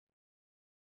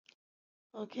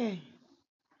Okay,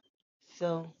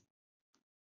 so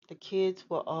the kids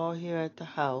were all here at the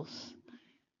house,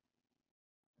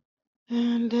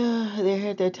 and they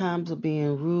had their times of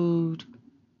being rude,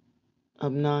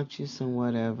 obnoxious, and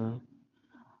whatever.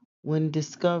 When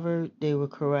discovered, they were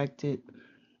corrected,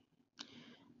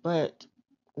 but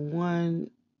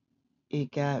one, it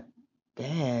got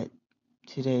bad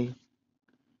today,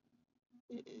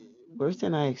 worse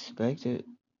than I expected.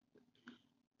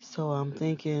 So I'm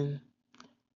thinking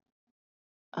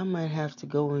I might have to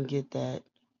go and get that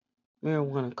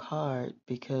marijuana card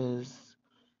because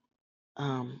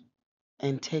um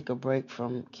and take a break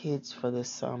from kids for this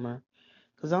summer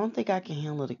because I don't think I can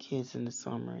handle the kids in the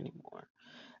summer anymore.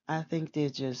 I think they're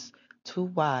just too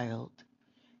wild,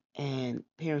 and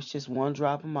parents just want to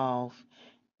drop them off,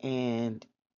 and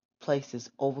places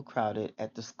overcrowded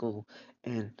at the school,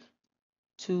 and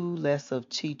too less of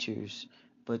teachers,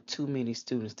 but too many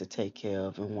students to take care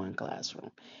of in one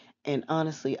classroom. And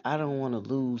honestly, I don't want to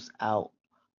lose out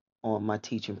on my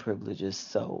teaching privileges,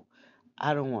 so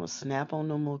I don't want to snap on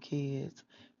no more kids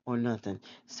or nothing.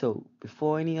 So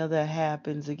before any of that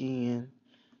happens again,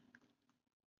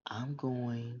 I'm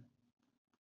going,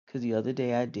 because the other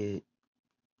day I did,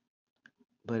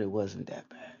 but it wasn't that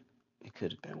bad. It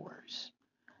could have been worse.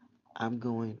 I'm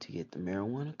going to get the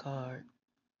marijuana card,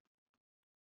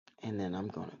 and then I'm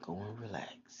going to go and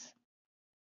relax.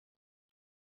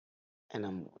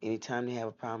 And anytime they have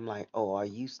a problem like, oh, are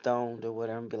you stoned or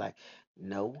whatever, I'm be like,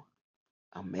 no,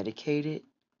 I'm medicated,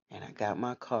 and I got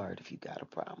my card if you got a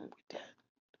problem with that.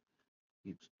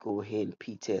 You go ahead and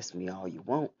P-test me all you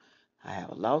want. I have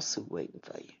a lawsuit waiting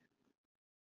for you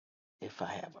if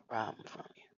I have a problem from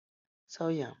you. So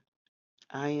yeah,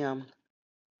 I am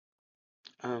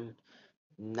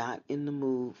not in the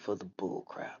mood for the bull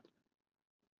crap,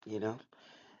 you know?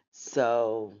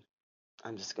 So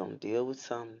I'm just gonna deal with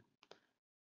some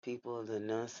people, the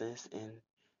nonsense, and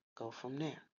go from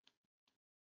there.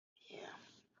 Yeah.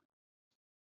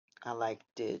 I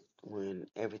liked it when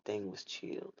everything was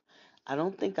chilled. I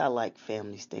don't think I like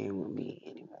family staying with me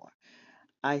anymore.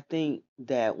 I think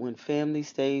that when family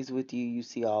stays with you, you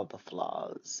see all the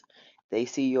flaws. They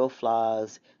see your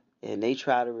flaws and they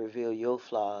try to reveal your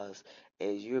flaws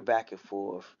as you're back and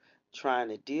forth trying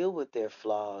to deal with their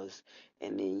flaws,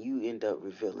 and then you end up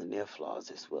revealing their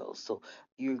flaws as well. So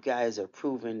you guys are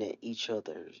proving that each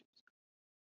other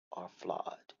are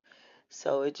flawed.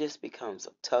 So it just becomes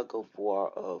a tug of war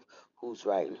of who's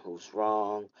right and who's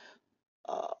wrong,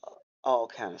 uh, all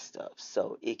kind of stuff.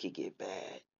 So it could get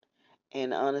bad.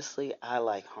 And honestly, I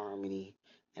like harmony,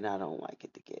 and I don't like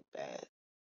it to get bad.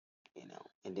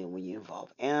 And then when you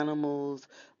involve animals,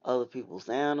 other people's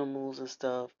animals and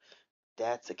stuff,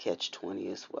 that's a catch 20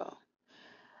 as well.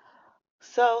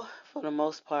 So, for the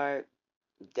most part,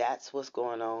 that's what's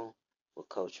going on with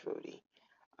Coach Rudy.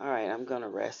 All right, I'm going to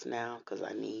rest now because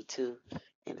I need to,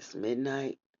 and it's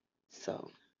midnight.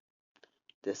 So,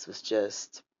 this was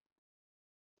just,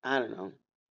 I don't know,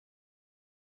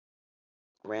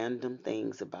 random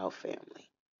things about family.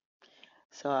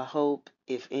 So, I hope,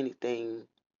 if anything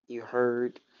you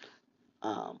heard,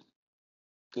 um,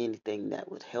 anything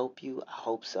that would help you, I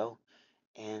hope so.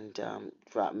 And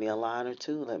drop me a line or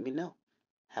two. Let me know.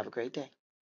 Have a great day.